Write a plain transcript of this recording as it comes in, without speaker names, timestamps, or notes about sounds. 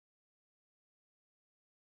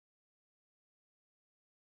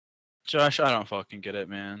Josh, I don't fucking get it,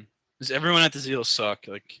 man. Does everyone at the Zeal suck?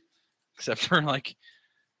 Like, except for like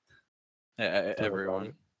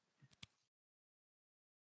everyone.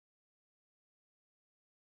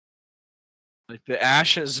 Like the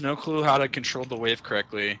Ashe has no clue how to control the wave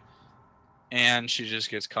correctly, and she just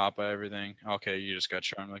gets caught by everything. Okay, you just got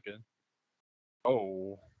charmed like it.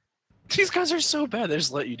 Oh, these guys are so bad. They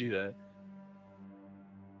just let you do that.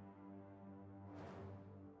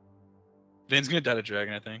 Vane's gonna die to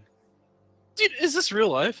dragon, I think. Dude, is this real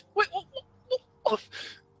life? Wait, what?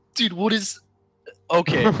 Dude, what is?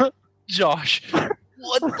 Okay, Josh,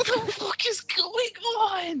 what the fuck is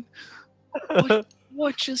going on?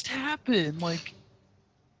 What just happened? Like,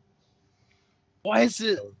 why is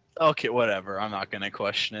it? Okay, whatever. I'm not gonna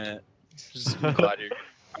question it. I'm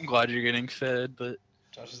glad you're getting fed, but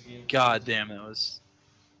Josh is getting god damn, that was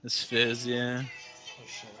this fizz, yeah. Oh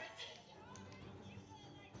shit.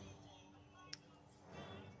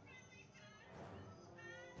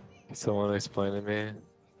 Someone explain to me.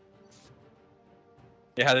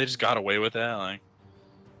 Yeah, how they just got away with that, like.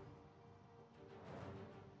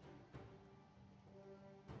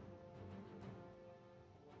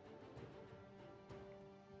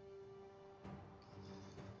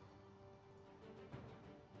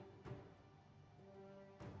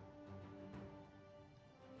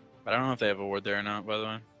 I don't know if they have a ward there or not, by the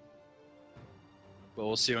way. But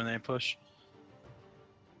we'll see when they push.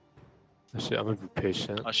 Actually, I'm gonna be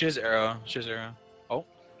patient. Oh, she has arrow. She has arrow. Oh.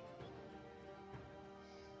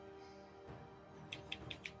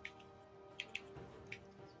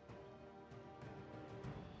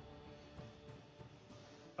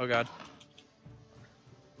 Oh god.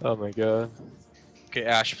 Oh my god. Okay,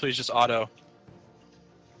 Ashe, please just auto.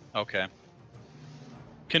 Okay.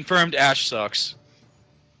 Confirmed Ashe sucks.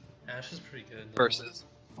 Ashe is pretty good. Versus.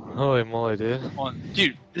 Holy moly, dude.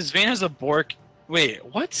 Dude, this Vayne has a Bork. Wait,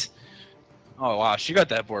 what? Oh wow, she got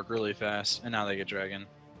that Bork really fast, and now they get Dragon.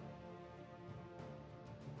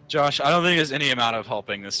 Josh, I don't think there's any amount of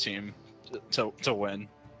helping this team to win.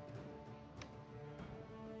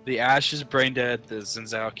 The Ashe is brain dead, the Xin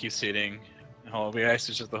Zhao keeps hitting. Oh, we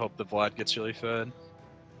actually just have to hope the Vlad gets really fed.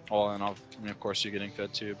 Well, and I mean, of course you're getting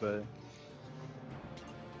fed too, but...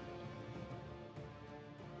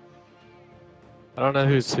 I don't know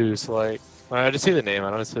who's like. I just see the name.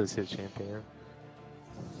 I don't see the champion.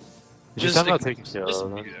 Just I'm not taking kills.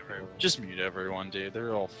 Just mute everyone, dude.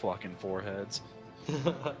 They're all fucking foreheads.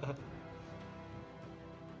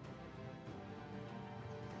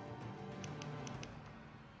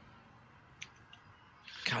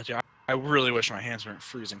 God, yeah, I really wish my hands weren't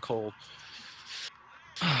freezing cold.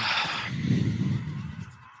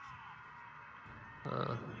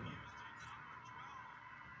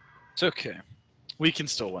 It's okay. We can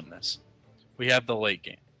still win this. We have the late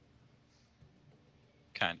game.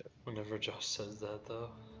 Kind of. Whenever Josh says that, though.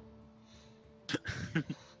 Don't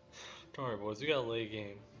worry, boys. We got a late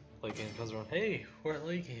game. Late game comes around. Hey, we're at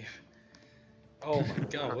late game. Oh my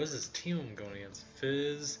god, what is this team I'm going against?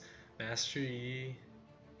 Fizz, Master Yi,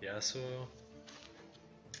 Yasuo.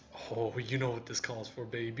 Oh, you know what this calls for,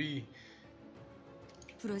 baby.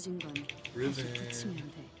 Riven.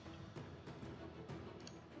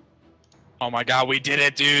 Oh my god, we did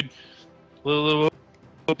it, dude. Lulu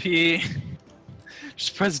OP.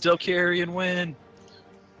 Just press Del carry and win.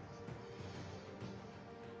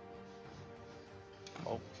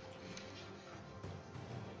 Oh.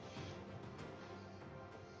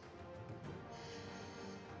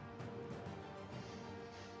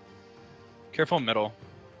 Careful middle.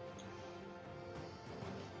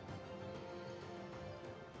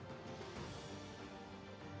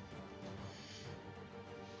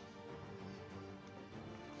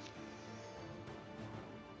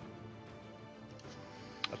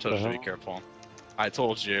 I told you to be careful. I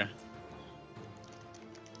told you.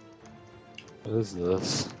 What is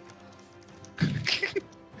this?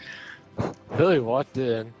 Billy walked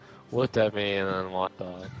in, looked at me, and then walked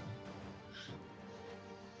on.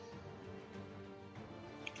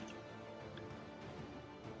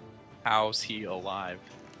 How's he alive?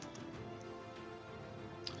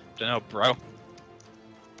 Dunno, bro.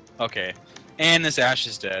 Okay. And this Ashe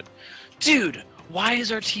is dead. Dude! Why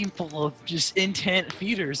is our team full of just intent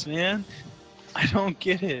feeders, man? I don't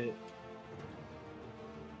get it.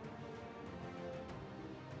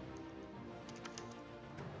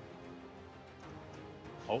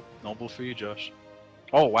 Oh, noble for you, Josh.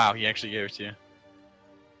 Oh, wow, he actually gave it to you.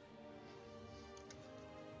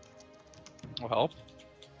 Will help.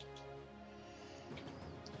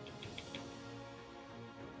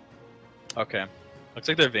 Okay. Looks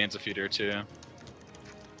like their Vayne's a feeder, too.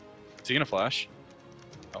 Is he gonna flash?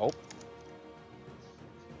 Oh.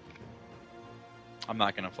 I'm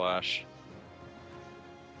not gonna flash.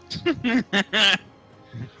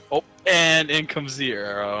 Oh, and in comes the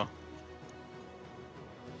arrow.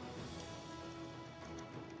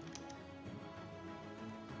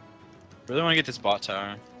 Really want to get this bot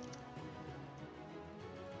tower.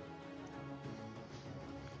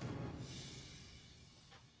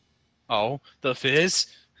 Oh, the Fizz?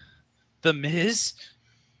 The Miz?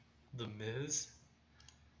 The Miz?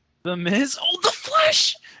 The Miz? Oh, the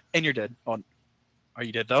Flash! And you're dead. Oh, are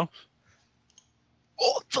you dead though?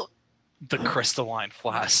 Oh, the crystalline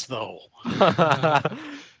flask though.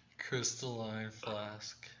 Crystalline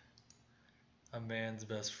flask. A man's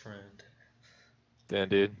best friend. Damn,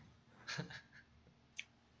 dude.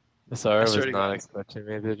 Sorry, I swear was to not God. expecting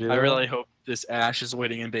me to do I that. really hope this Ashe is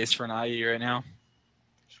waiting in base for an IE right now.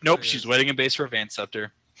 Nope, she's waiting in base for a Van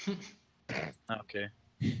Scepter. Okay.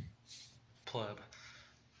 Pleb.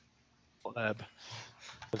 Pleb.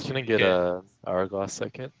 I'm just gonna get a hourglass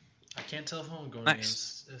second. I can't tell if I'm going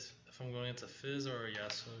Nice. against if I'm going against a Fizz or a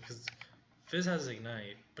Yasuo because Fizz has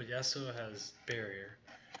Ignite, but Yasuo has Barrier.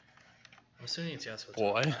 I'm assuming it's Yasuo.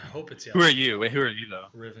 What? I hope it's Yasuo. Who are you? Wait, who are you though?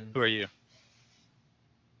 Riven. Who are you?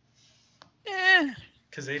 Eh.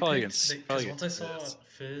 Because they Probably picked. against- Because probably once I against saw Fizz.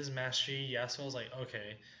 Fizz, Mastery, Yasuo, I was like,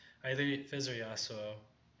 okay, either Fizz or Yasuo,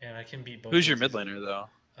 and I can beat both. Who's of your these mid laner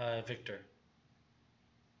though? Victor.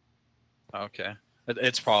 Okay.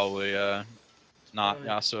 It's probably not Probably.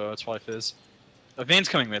 Yasuo, it's probably Fizz. Vane's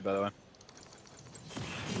coming mid by the way.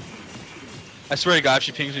 I swear to God, if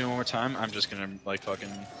she pings me one more time, I'm just gonna like fucking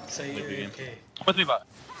Say leave you're the game. okay. Come with me, bot.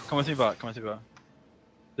 Come with me, bot. Come with me, bot.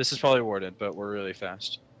 This is probably warded, but we're really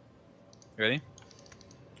fast. You ready?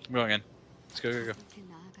 I'm going in. Let's go, go, go.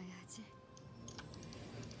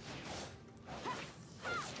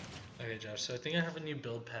 Okay, Josh. So I think I have a new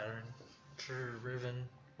build pattern for Riven.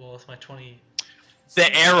 Well, it's my 20.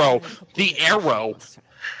 The arrow! The arrow!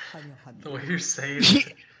 The way you're saying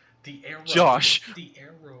it. The arrow. Josh. The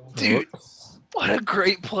arrow. Dude, what a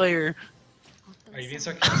great player! Are you being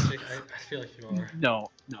sarcastic? I feel like you are. No,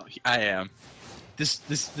 I am. This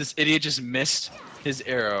idiot just missed his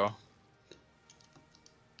arrow.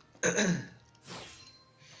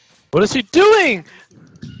 What is he doing?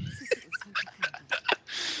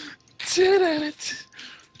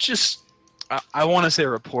 Just, I want to say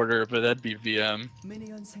reporter, but that'd be VM.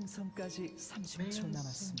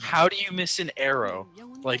 How do you miss an arrow,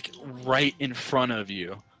 like, right in front of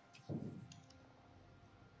you?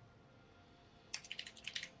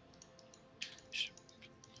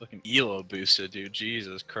 Fucking elo boosted, dude.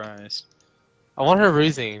 Jesus Christ. I want her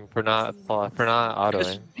reasoning for not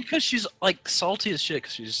autoing. Because she's like salty as shit.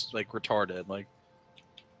 Cause she's like retarded. Like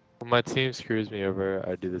When my team screws me over,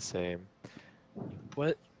 I do the same.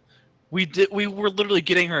 what? We were literally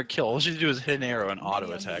getting her a kill. All she had to do was hit an arrow and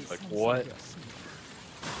auto attack. Like what?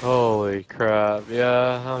 Holy crap!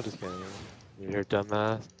 Yeah, I'm just kidding. You're a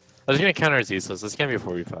dumbass. I was gonna counter his useless. This can't be a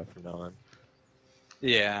 4v5 from now on.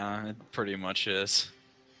 Yeah, it pretty much is.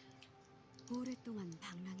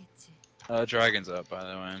 Dragon's up, by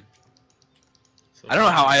the way. So I don't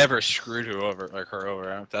know how I ever screwed her over.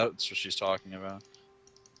 If that's what she's talking about.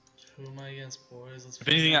 Who am I against, boys? Let's If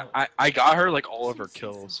anything, find out. I got her like all of her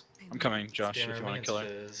kills. I'm coming, Josh. Damn, if you I'm want to kill her,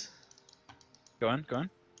 against Fizz. go on, go on.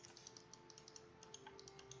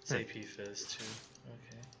 It's AP Fizz too.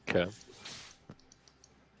 Okay. Okay.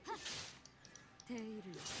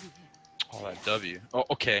 Oh, that W. Oh,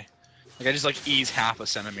 okay. Like I just like ease half a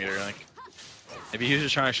centimeter. Like maybe he was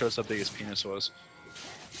just trying to show us how big his penis was.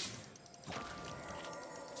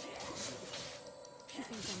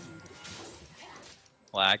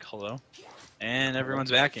 Lag. Hello. And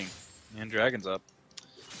everyone's backing. And Dragon's up.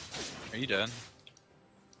 Are you dead?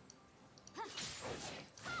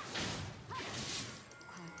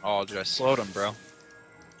 Oh, dude, I slowed him, bro.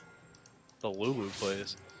 The Lulu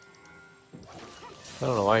plays. I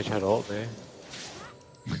don't know why you tried to ult me.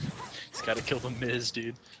 He's gotta kill the Miz,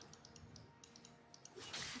 dude.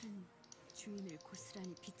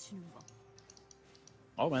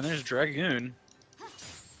 Oh man, there's Dragoon.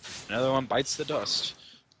 Another one bites the dust.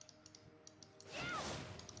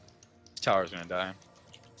 Tower's gonna die.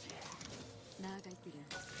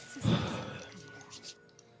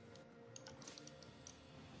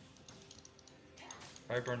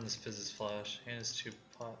 I burned this Fizz's flash and his 2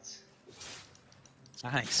 pots.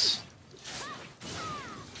 Nice.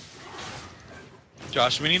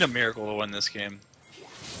 Josh, we need a miracle to win this game.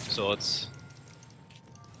 So let's...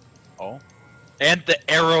 Oh. And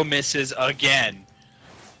the arrow misses again.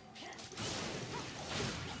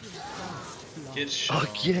 Get shot.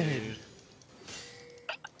 Again.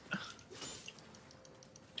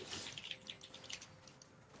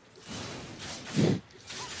 Dude.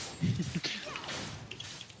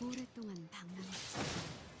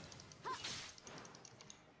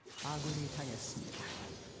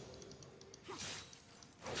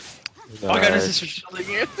 Oh, I got resist for shielding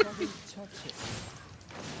you.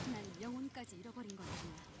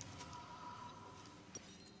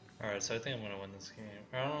 Alright, so I think I'm gonna win this game.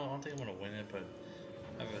 I don't think I'm gonna win it, but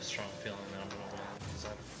I have a strong feeling that I'm gonna win it because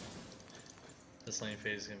this lane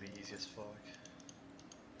phase is gonna be easy as fuck.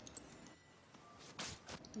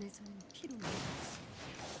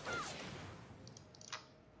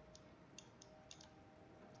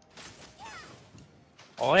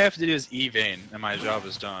 All I have to do is E Vayne, and my job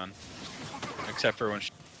is done. Except for when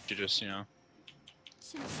she just, you know,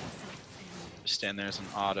 stand there as an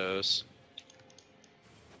autos.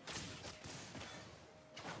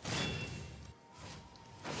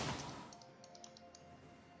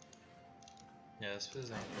 Yeah, this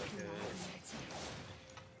fizz ain't that good.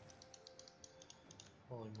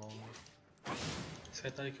 Holy moly. This guy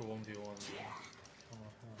thought he could 1v1 me.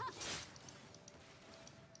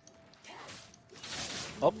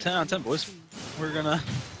 Oh, 10 out of 10, boys. We're gonna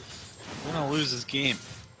lose this game.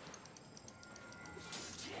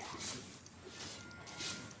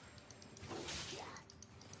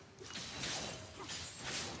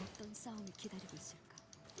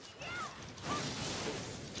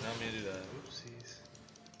 Not me to do that. Oopsies.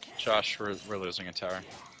 Josh, we're losing a tower.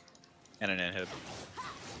 And an inhib.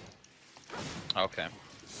 Okay.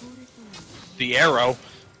 The arrow!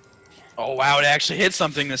 Oh wow, it actually hit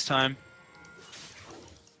something this time.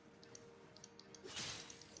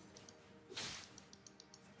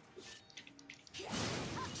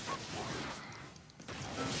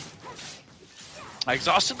 I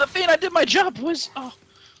exhausted the Vayne, I did my job, boys! Oh,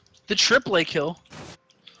 the triple kill.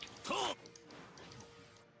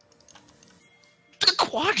 The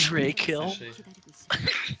quadra kill.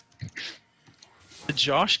 The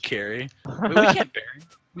Josh carry. Wait, we can't Baron.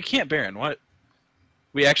 We can't Baron. What?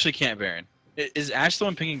 We actually can't Baron. Is Ash the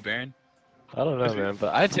one pinging Baron? I don't know, man,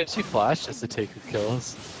 but I intentionally flashed just to take her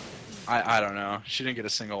kills. I don't know. She didn't get a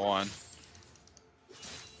single one.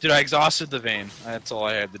 Dude, I exhausted the Vayne. That's all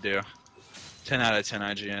I had to do. 10 out of 10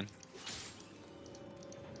 IGN.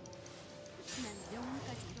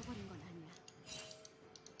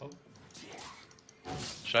 Oh.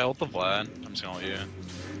 Should I ult the Vlad? I'm just gonna ult you.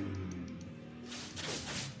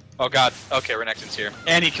 Oh god. Okay, Renekton's here.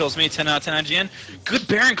 And he kills me. 10 out of 10 IGN. Good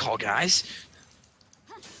Baron call, guys.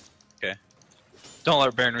 Okay. Don't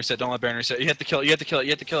let Baron reset. Don't let Baron reset. You have to kill it. You have to kill it.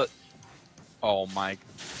 You have to kill it. Oh my.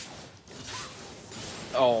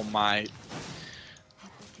 Oh my.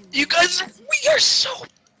 You guys, we are so.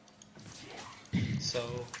 So.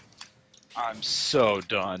 I'm so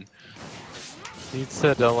done. You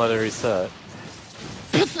said don't let it reset.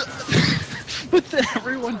 But then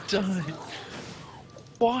everyone died.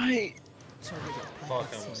 Why?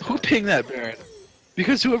 Fuck, Who pinged that Baron?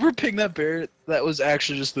 Because whoever pinged that Baron, that was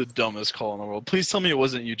actually just the dumbest call in the world. Please tell me it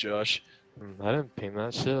wasn't you, Josh. I didn't ping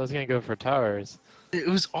that shit. I was gonna go for towers. It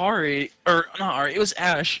was Ari, or not Ari. It was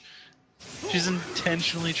Ash. She's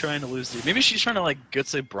intentionally trying to lose, dude. Maybe she's trying to like get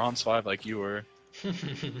say bronze 5 like you were.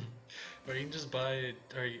 Or you can just buy,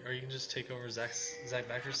 or you can just take over Zach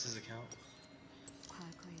Backrus' account.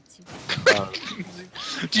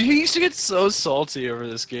 Dude, he used to get so salty over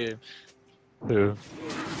this game. Who?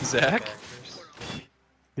 Zach? Backrus.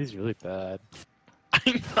 He's really bad.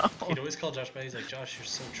 I know. He'd always call Josh back. He's like, Josh, you're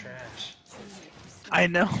so trash. I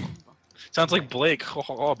know. Sounds like Blake.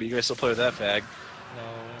 Oh, but you guys still play with that fag. No,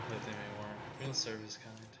 we don't play with him anymore. We don't serve his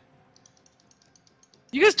kind.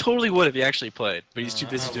 You guys totally would if he actually played, but he's too I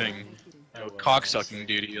busy doing wouldn't. I wouldn't, cocksucking honestly.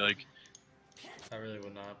 duty. Like, I really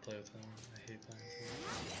would not play with him. I hate playing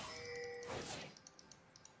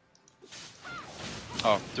with him.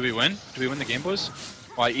 oh, do we win? Do we win the game, boys?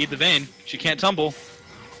 Oh, I eat the Vayne. She can't tumble.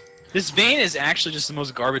 This Vayne is actually just the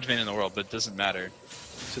most garbage Vayne in the world, but it doesn't matter.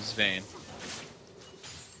 It's just Vayne.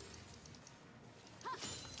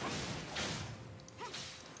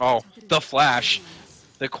 Oh, the flash.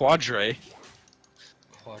 The quadra.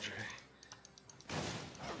 Quadra.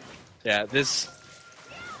 Yeah, this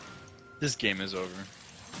game is over.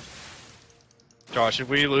 Josh, if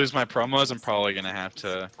we lose my promos, I'm probably gonna have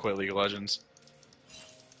to quit League of Legends.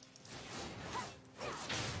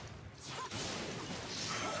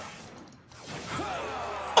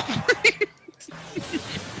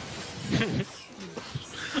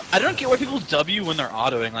 I don't get why people W when they're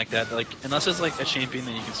autoing like that. Like, unless it's like a champion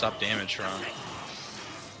that you can stop damage from.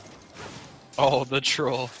 Oh, the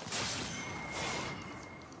troll.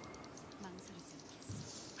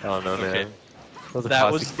 I don't know, Okay. man. That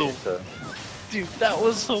That was was a the- classic game, Dude, that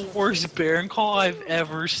was the worst Baron call I've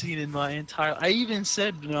ever seen in my entire. I even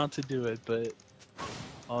said not to do it, but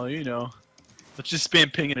oh, you know, let's just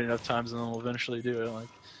spam ping it enough times and then we'll eventually do it. Like,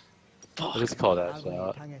 I just called that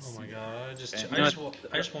shot. Oh my god, I just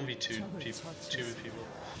 1v2 people.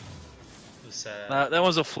 It was sad. That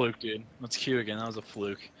was a fluke, dude. Let's Q again. That was a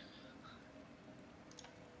fluke.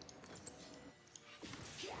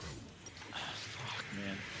 Fuck,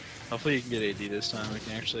 man. Hopefully you can get AD this time. We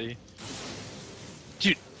can actually.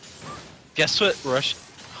 Dude, guess what Rush?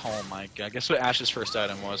 Oh my god. Guess what Ash's first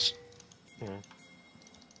item was? Hmm.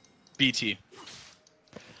 BT.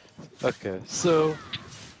 Okay, so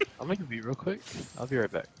I'll make a beat real quick. I'll be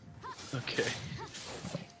right back. Okay.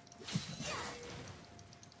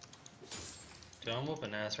 Dude, I'm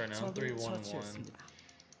whooping ass right now. I'm 3-1-1.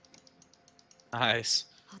 Nice.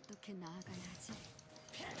 어떻게 나아가야지?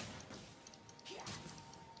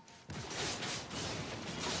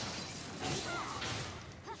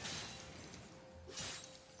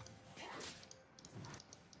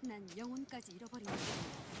 난 영혼까지 잃어버린 거야.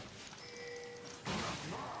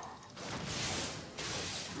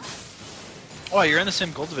 Oh, you're in the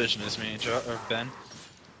same gold division as me, or Ben.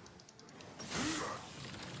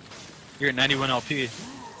 You're at 91 LP.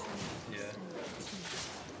 Yeah.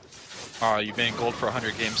 Oh, you've been in gold for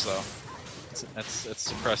 100 games though. That's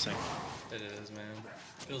depressing. It is, man.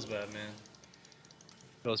 Feels bad, man.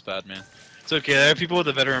 Feels bad, man. It's okay. There are people with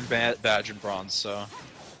a veteran badge and bronze, so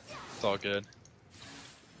it's all good.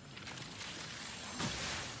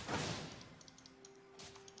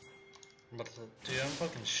 Dude, I'm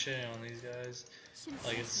fucking shitting on these guys.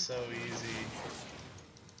 Like, it's so easy.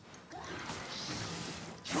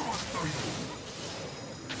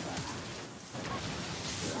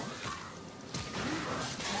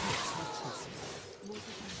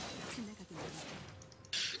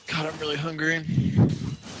 God, I'm really hungry. I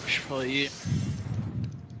should probably eat.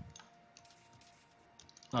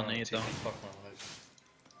 I'll eat though. Fuck my life.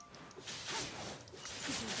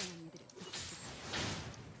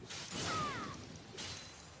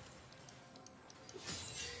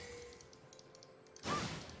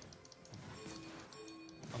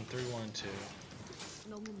 I'm 3-1-2.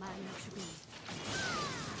 너무 많이 죽은.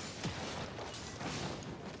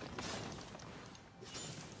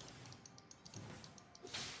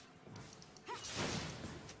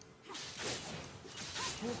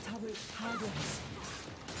 포탑을 파괴했습니다.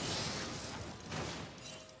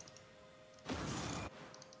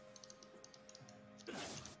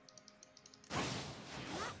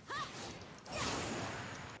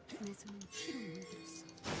 내 손은 피로 물들었어.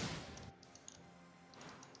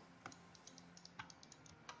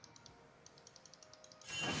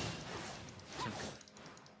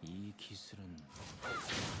 이 기술은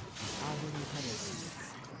아군이 당했습니다.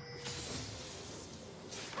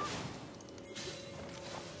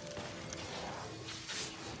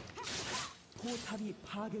 포탑이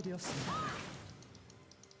파괴되었습니다.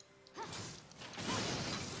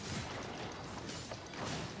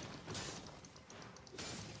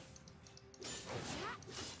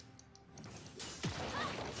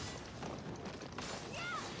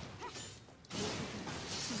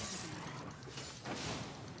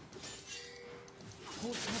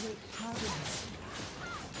 포탑을 파괴했습니다.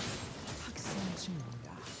 학살 중입니다.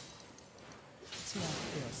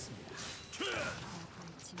 제압되었습니다.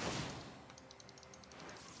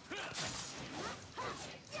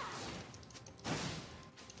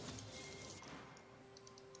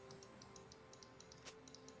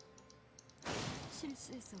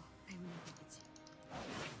 실수해서 배우는 거지.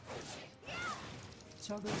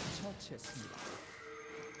 적을 처치했습니다.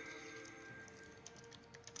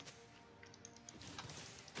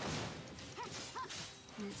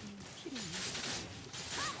 내 손은 피로 물들었어.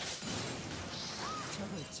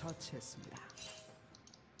 적을 처치했습니다.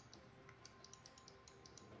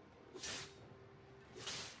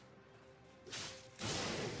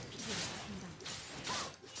 피로 한방.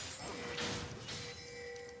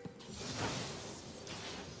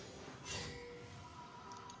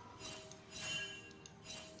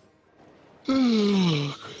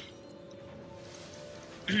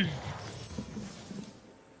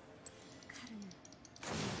 칼은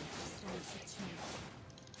스라이스 중.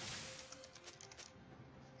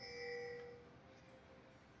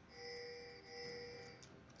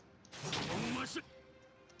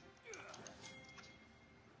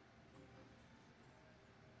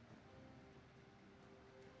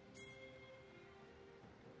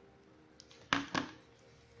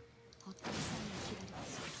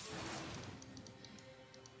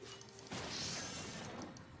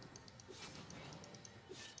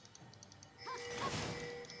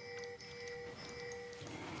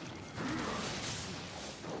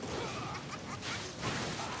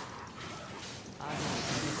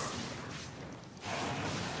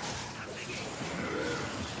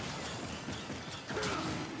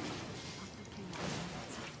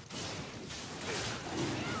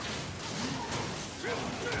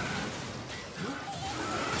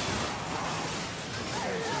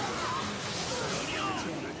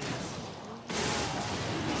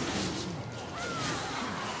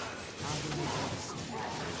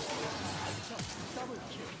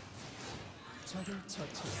 적을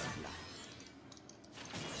처치했습니다.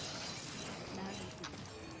 나아갈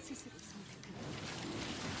길은 스스로 선택한다.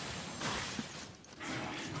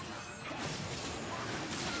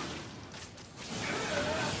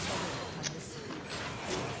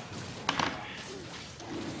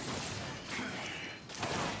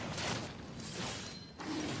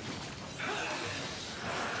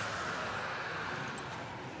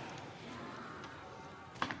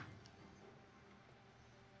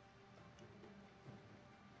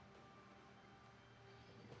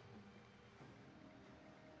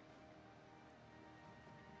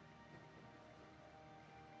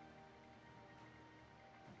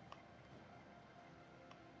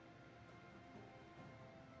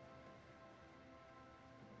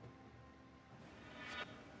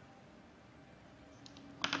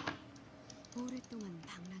 오랫동안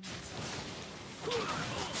방랑하지.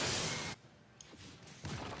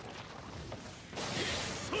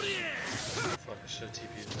 Fuck, I should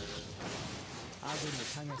TP'd that. 아군이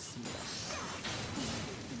당했습니다.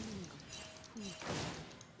 끊는 건 후회다.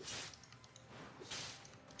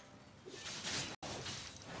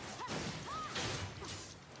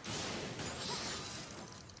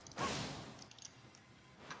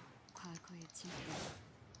 과거의 진품.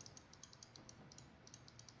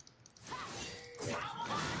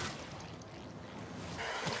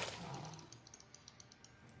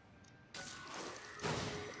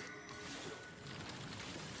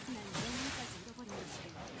 난 영혼까지 잃어버린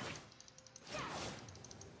것이래.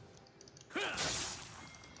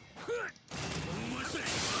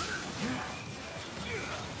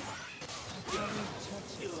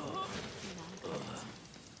 나아가야지.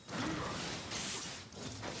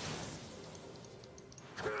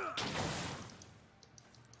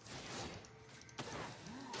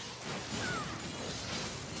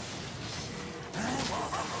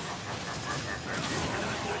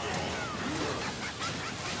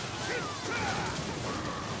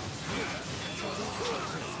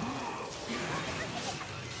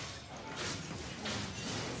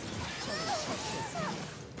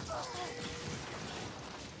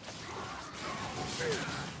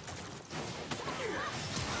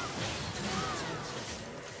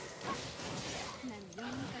 난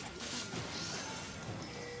영혼까지 잃어버린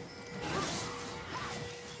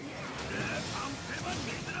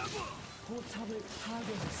포탑을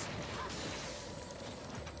파괴했습니다.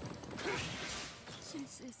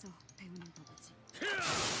 실수에서 배우는 법이지.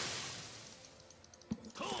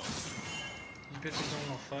 You bitches don't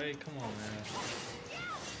wanna fight? Come on, man.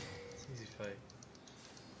 It's an easy fight.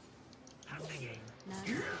 나아갈 길은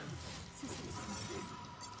스스로 선택한다.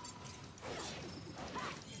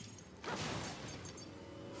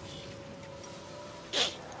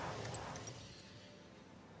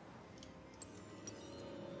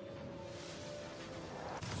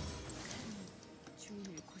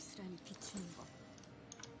 주인을 고스란히 비추는 법.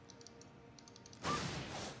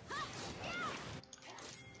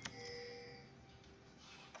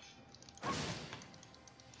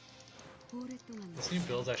 오랫동안 This new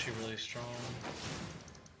build's actually really strong.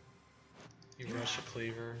 You rush a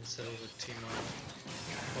cleaver instead of a T-mod.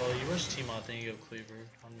 Well, you rush T-mod, then you go cleaver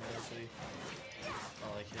automatically.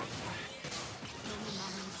 I like it. 너무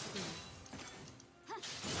마음이 쓰고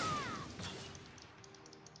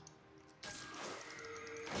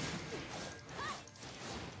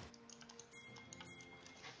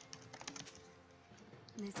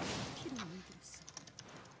내 손에 피로 물들었어.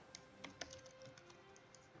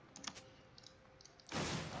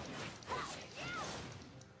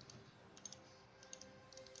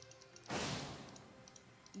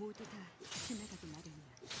 모두 다 지나가기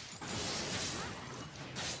마련이야.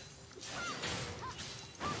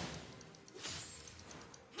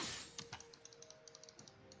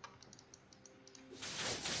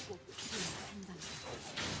 꼭 필요한 판단.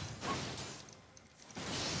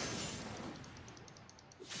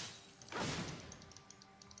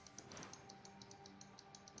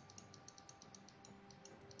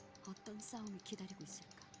 어떤 싸움이 기다리고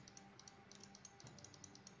있을까?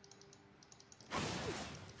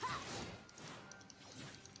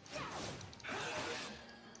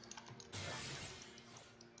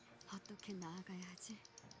 어떻게 나아가야 하지?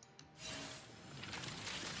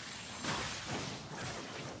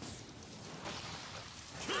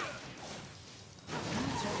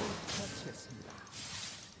 적을 처치했습니다.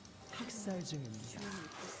 학살 중입니다. 주인을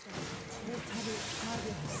고스란히 포탑을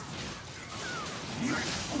파괴했습니다.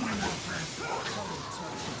 적을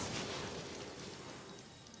처치했습니다.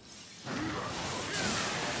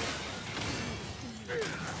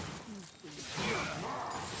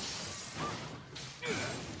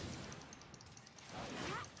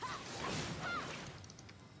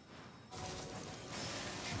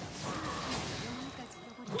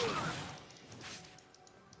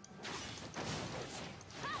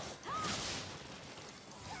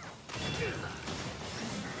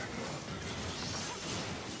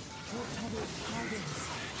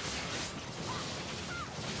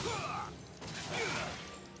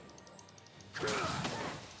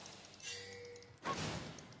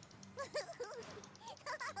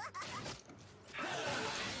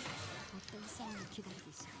 기다리고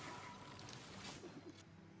있을까?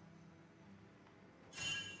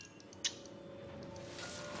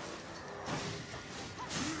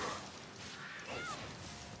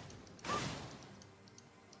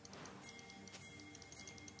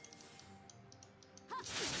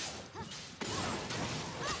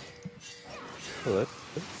 Hello.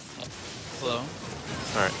 Hello.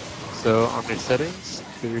 Alright, so on your settings,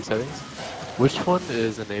 go to your settings, which one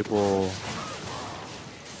is enable,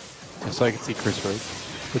 so I can see cursor words,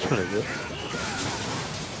 which one is it?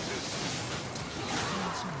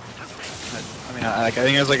 I mean, I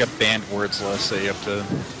think there's like a banned words list that you have to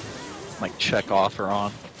like check off or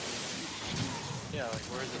on. Yeah, like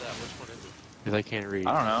where is it at, which one is it? Because I can't read.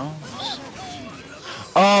 I don't know.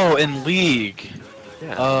 Oh, in League.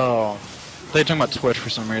 Yeah. Oh, they're talking about Twitch for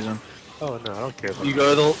some reason. Oh no, I don't care about You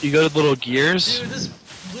go to the little gears, Dude, this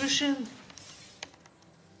Lucian.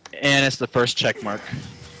 and it's the first check mark.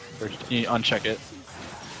 first. You uncheck it.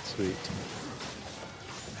 Sweet.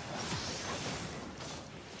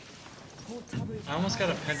 포탑을 I almost got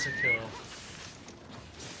a pentakill.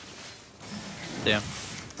 Damn.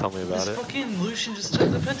 Tell me about This it. fucking Lucian just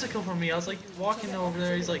took the pentakill from me. I was like walking over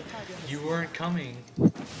there. He's like, "You weren't coming."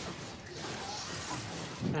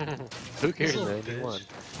 Who cares, This little man? You bitch. won.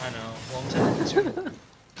 I know. Well, I'm technically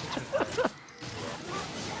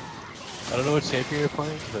I don't know what champion you're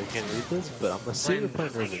playing because I can't read this, but I'm assuming you're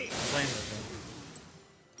playing Riven. playing with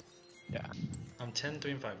him. Yeah. I'm 10,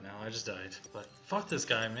 3, and 5 now. I just died. But fuck this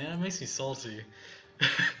guy, man. It makes me salty.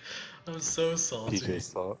 I'm so salty. PJ's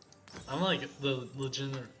fault. I'm like the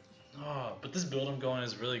legitimate. Oh, but this build I'm going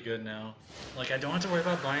is really good now. Like I don't have to worry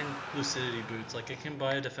about buying lucidity boots. Like I can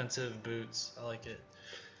buy defensive boots. I like it.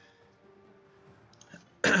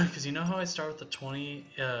 Because you know how I start with the 20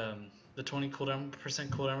 cooldown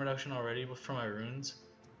cooldown reduction already for my runes.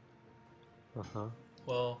 Uh-huh.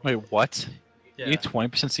 Well, Wait, what? yeah. You get 20%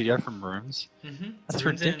 CDR from runes? Mm-hmm. That's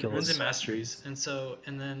runes ridiculous. And masteries,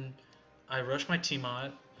 and then I rush my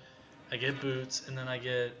T-mod. I get boots, and then I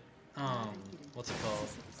get what's it called?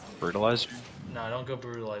 Brutalizer? No, I don't go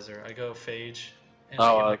brutalizer. I go phage, and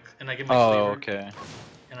Oh, I get my Oh, cleaver, okay.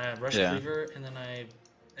 and I rush Yeah. cleaver, and then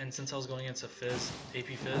and since I was going against a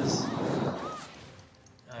AP Fizz,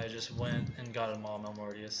 I just went and got a Maw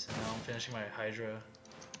Melmordius, and now I'm finishing my Hydra,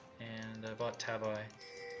 and I bought Tabai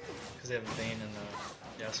because they have Vayne and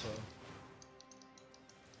Yasuo.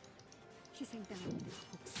 희생당한 데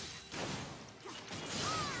복수.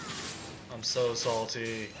 I'm so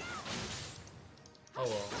salty. Oh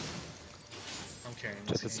well. I'm carrying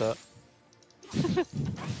Check this this game. out.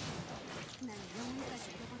 날 영혼까지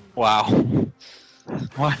잃어버린 Wow.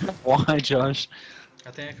 Why, Josh?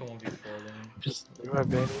 I think I can 1v4 them. Just look at my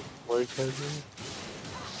banning. Warrior treasure.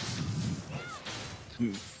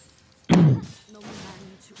 너무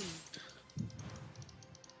많은 죽음.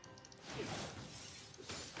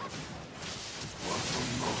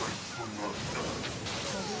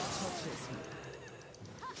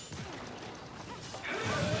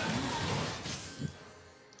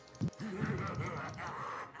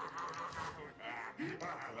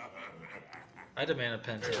 I demand a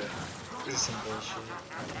penta. This is some bullshit.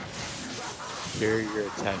 Carry your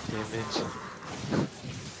attack damage.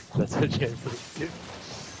 That's what you have to do.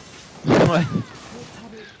 What?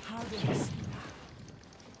 포탑을 파괴했습니다.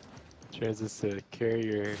 Transit to carry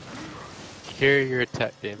your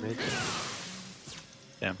attack damage.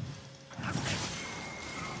 Damn.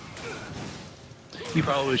 You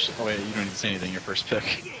probably should. Oh wait, you don't need to say anything. Your first pick.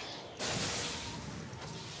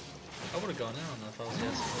 I would have gone in on that if I was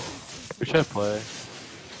Yasuo. We should play.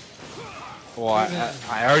 Well,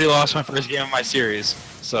 I already lost my first game of my series,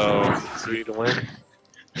 so So you to win.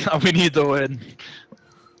 we need the win.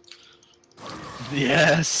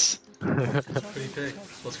 Yes. What do you pick?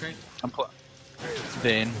 Full screen? I'm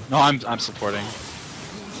Vayne. No, I'm supporting.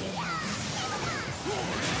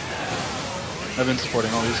 I've been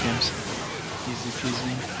supporting all these games. Easy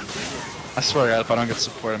peasy. I swear to God, if I don't get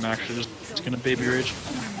support, I'm actually just gonna baby rage.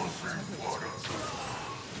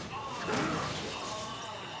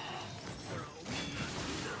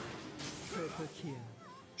 트리플 킬.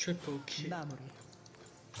 Triple kill. 마무리.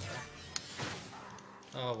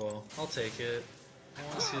 Oh well, I'll take it. I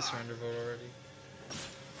want to see a surrender vote already.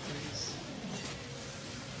 Please.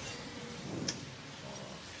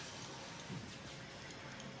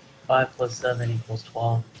 5 plus 7 equals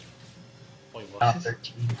 12, Wait, what? not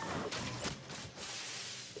 13.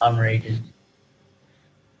 I'm rated.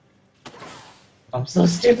 I'm so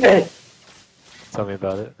stupid! Tell me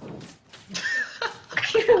about it.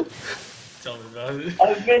 Tell me about it.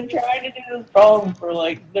 I've been trying to do this problem for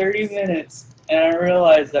like 30 minutes, And I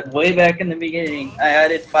realized that way back in the beginning, I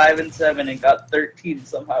added 5 and 7 and got 13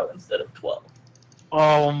 somehow instead of 12.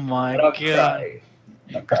 Oh my And I'm god. crying.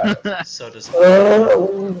 I'm crying. So disappointed. Oh.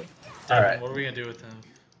 Devin, Alright. what are we gonna do with him?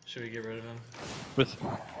 Should we get rid of him?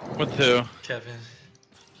 with who? Kevin.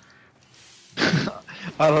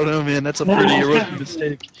 I don't know, man. That's a pretty rookie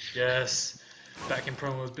mistake. Yes. Back in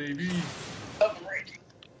promos, baby.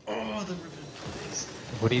 Oh, the Riven plays.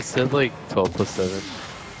 When he said like 12 plus 7,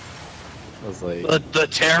 I was like, The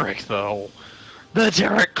Tarek though. The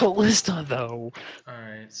Tarek Callista though.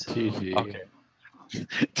 Alright, so. GG. Okay.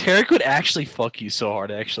 Tarek would actually fuck you so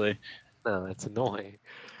hard, actually. No, that's annoying.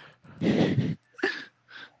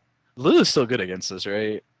 Lulu's still good against us,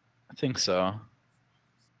 right? I think so.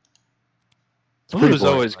 pretty Lulu's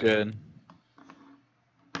boring, always right? good.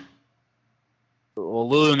 Well,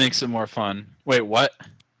 Lulu makes it more fun. Wait, what?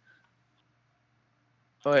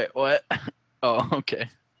 Wait, what? Oh, okay.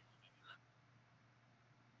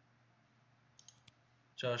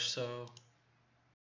 Josh, so